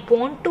and I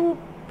want to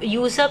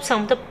use up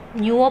some of the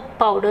newer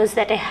powders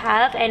that I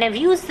have, and I've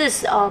used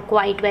this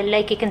quite well.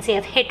 Like you can see,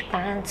 I've hit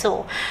pan,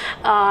 so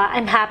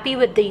I'm happy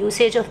with the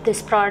usage of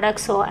this product,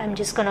 so I'm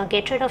just gonna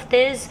get rid of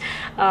this.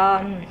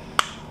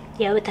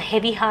 Yeah, with a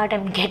heavy heart,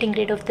 I'm getting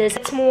rid of this.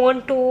 Let's move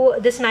on to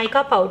this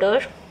Nykaa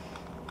powder.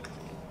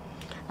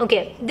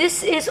 Okay,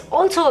 this is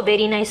also a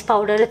very nice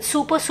powder. It's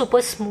super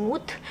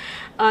smooth.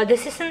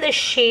 This is in the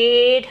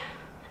shade,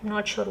 I'm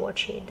not sure what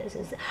shade this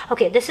is.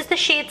 Okay, this is the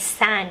shade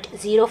Sand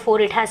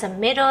 04. It has a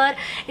mirror.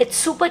 It's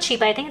super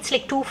cheap. I think it's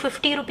like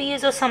 250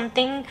 rupees or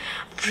something.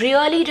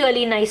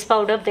 Really nice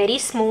powder, very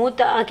smooth.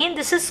 Again,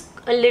 this is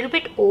a little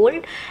bit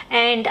old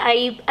and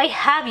I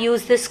have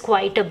used this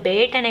quite a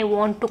bit, and I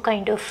want to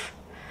kind of,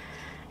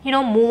 you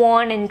know, move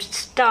on and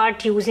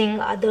start using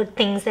other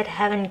things that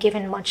haven't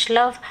given much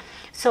love.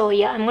 So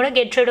yeah, I'm gonna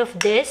get rid of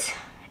this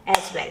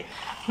as well.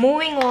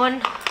 Moving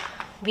on,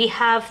 we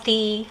have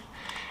the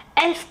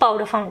Elf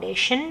powder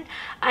foundation.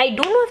 I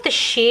don't know if the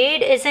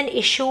shade is an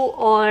issue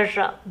or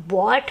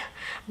what,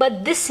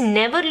 but this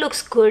never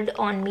looks good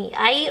on me.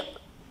 I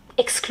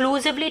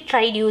exclusively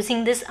tried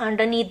using this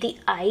underneath the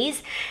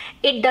eyes.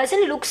 It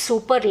doesn't look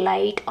super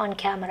light on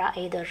camera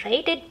either,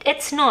 right?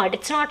 It's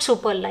not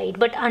super light,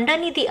 but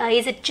underneath the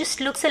eyes it just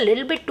looks a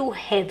little bit too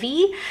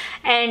heavy,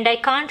 and I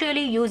can't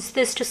really use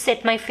this to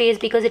set my face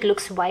because it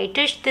looks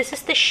whitish. This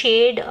is the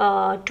shade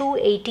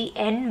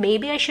 280N.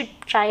 Maybe I should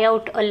try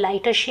out a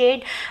lighter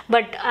shade,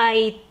 but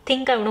I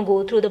think I'm gonna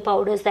go through the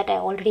powders that I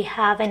already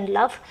have and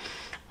love.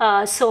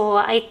 So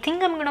I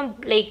think I'm gonna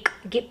like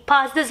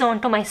pass this on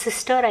to my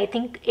sister. I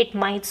think it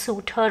might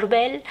suit her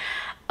well.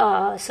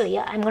 So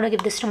yeah, I'm gonna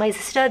give this to my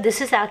sister.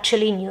 This is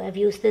actually new. I've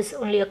used this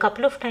only a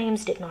couple of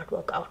times, did not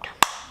work out.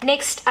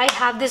 Next, I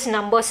have this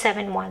number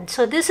 7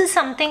 So this is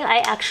something I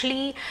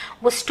actually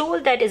was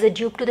told that is a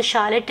dupe to the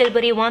Charlotte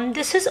Tilbury one.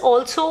 This is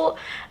also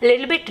a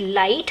little bit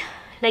light.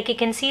 Like you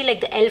can see,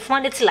 like the Elf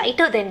one, it's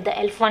lighter than the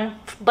Elf one,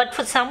 but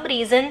for some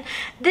reason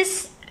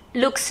this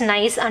looks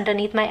nice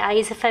underneath my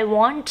eyes. If I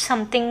want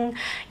something,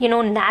 you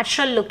know,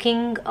 natural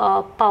looking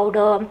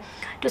powder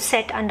to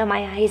set under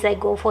my eyes, I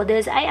go for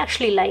this. I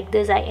actually like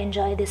this. I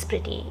enjoy this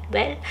pretty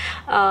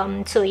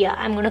well. So yeah,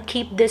 I'm gonna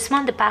keep this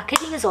one. The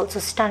packaging is also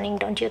stunning,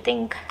 don't you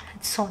think?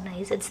 It's so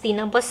nice. It's the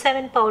number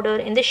 7 powder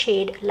in the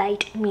shade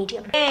light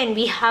medium. And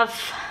we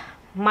have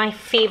my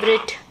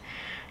favorite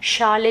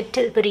Charlotte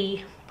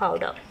Tilbury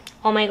powder.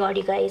 Oh my god,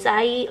 you guys,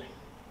 I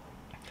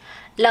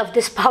love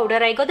this powder.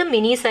 I got the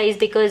mini size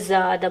because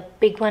the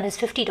big one is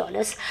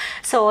 $50.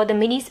 So the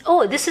minis,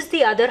 oh, this is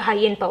the other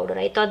high-end powder.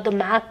 I thought the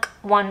MAC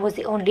one was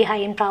the only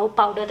high-end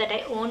powder that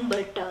I own,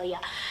 but yeah,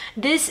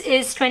 this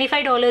is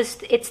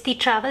 $25. It's the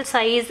travel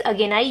size.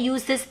 Again, I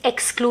use this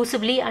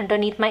exclusively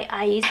underneath my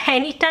eyes.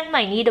 Anytime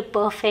I need a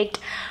perfect,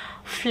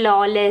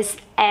 flawless,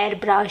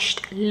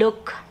 airbrushed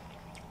look,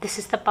 this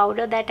is the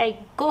powder that I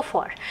go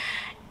for.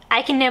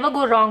 I can never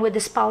go wrong with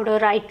this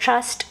powder.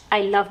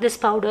 I love this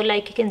powder.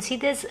 Like you can see,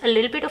 there's a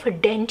little bit of a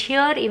dent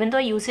here. Even though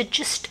I use it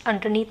just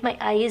underneath my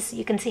eyes,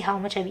 you can see how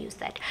much I've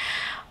used that.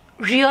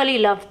 Really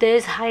love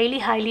this.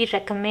 Highly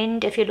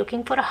recommend. If you're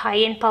looking for a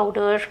high-end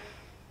powder,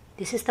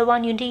 this is the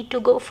one you need to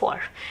go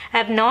for. I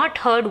have not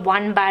heard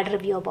one bad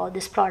review about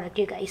this product,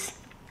 you guys.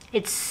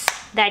 It's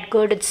that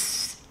good.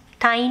 It's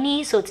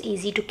tiny, so it's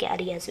easy to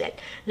carry as well.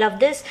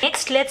 Love this.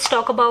 Next, let's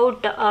talk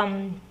about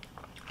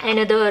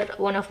another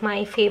one of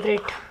my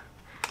favorite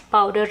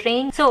powder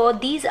range. So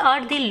these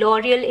are the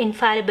L'Oreal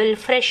Infallible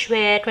Fresh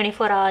Wear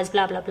 24 hours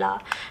blah blah blah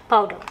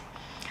powder.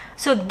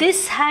 So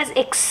this has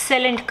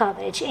excellent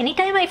coverage.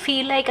 Anytime I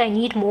feel like I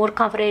need more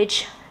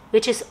coverage,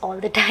 which is all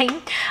the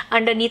time,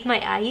 underneath my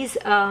eyes,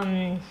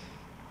 I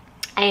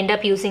end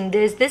up using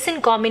this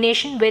in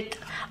combination with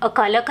a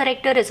color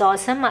corrector is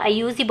awesome. I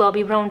use the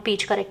Bobbi Brown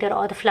peach corrector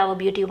or the Flower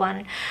Beauty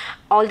one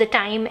all the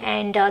time,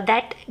 and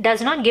that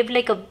does not give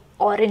like a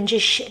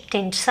orangish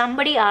tint.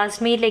 Somebody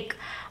asked me like,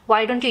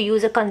 why don't you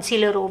use a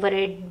concealer over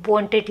it?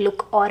 Won't it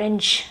look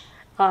orange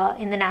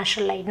in the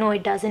natural light? No,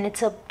 it doesn't.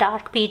 It's a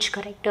dark peach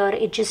corrector.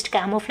 It just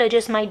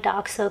camouflages my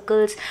dark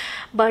circles,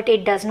 but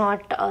it does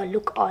not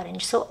look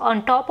orange. So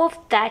on top of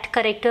that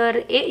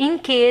corrector, in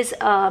case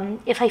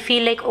if I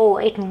feel like, oh,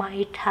 it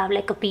might have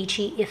like a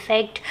peachy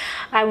effect,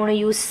 I want to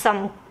use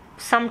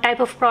some type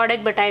of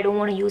product, but I don't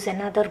want to use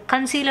another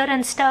concealer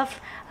and stuff,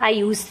 I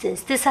use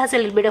this has a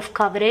little bit of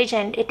coverage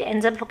and it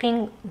ends up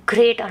looking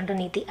great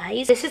underneath the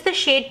eyes. This is the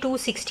shade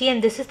 260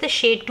 and this is the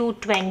shade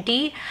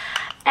 220,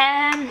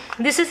 and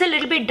this is a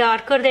little bit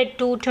darker than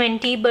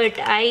 220, but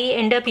I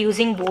end up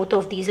using both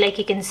of these. Like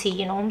you can see,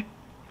 you know,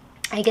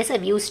 I guess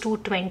I've used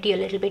 220 a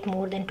little bit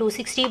more than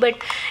 260, but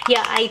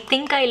yeah, I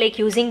think I like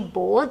using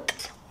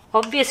both.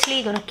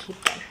 Obviously gonna keep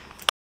them.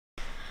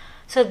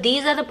 So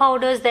these are the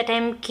powders that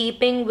I'm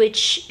keeping,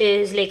 which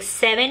is like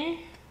 7,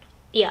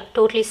 yeah,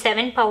 totally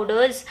 7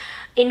 powders,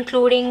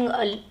 including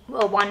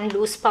one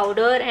loose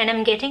powder, and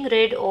I'm getting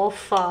rid of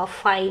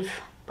 5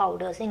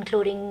 powders,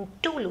 including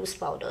 2 loose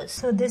powders.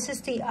 So this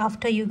is the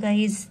after, you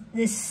guys.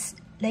 This,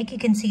 like you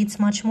can see, it's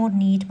much more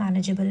neat,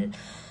 manageable.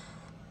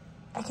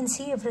 I can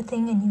see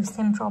everything and use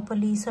them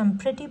properly, so I'm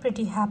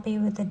pretty happy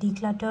with the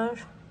declutter.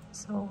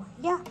 So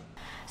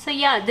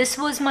yeah, this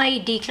was my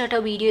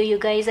declutter video, you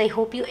guys. I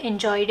hope you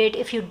enjoyed it.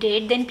 If you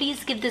did, then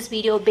please give this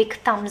video a big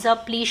thumbs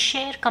up. Please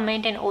share,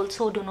 comment, and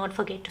also do not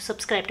forget to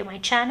subscribe to my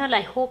channel.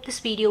 I hope this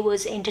video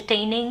was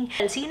entertaining.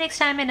 I'll see you next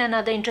time in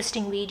another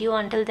interesting video.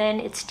 Until then,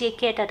 it's take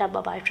care, tata,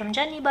 bye bye from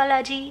Janni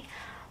Balaji.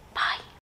 Bye.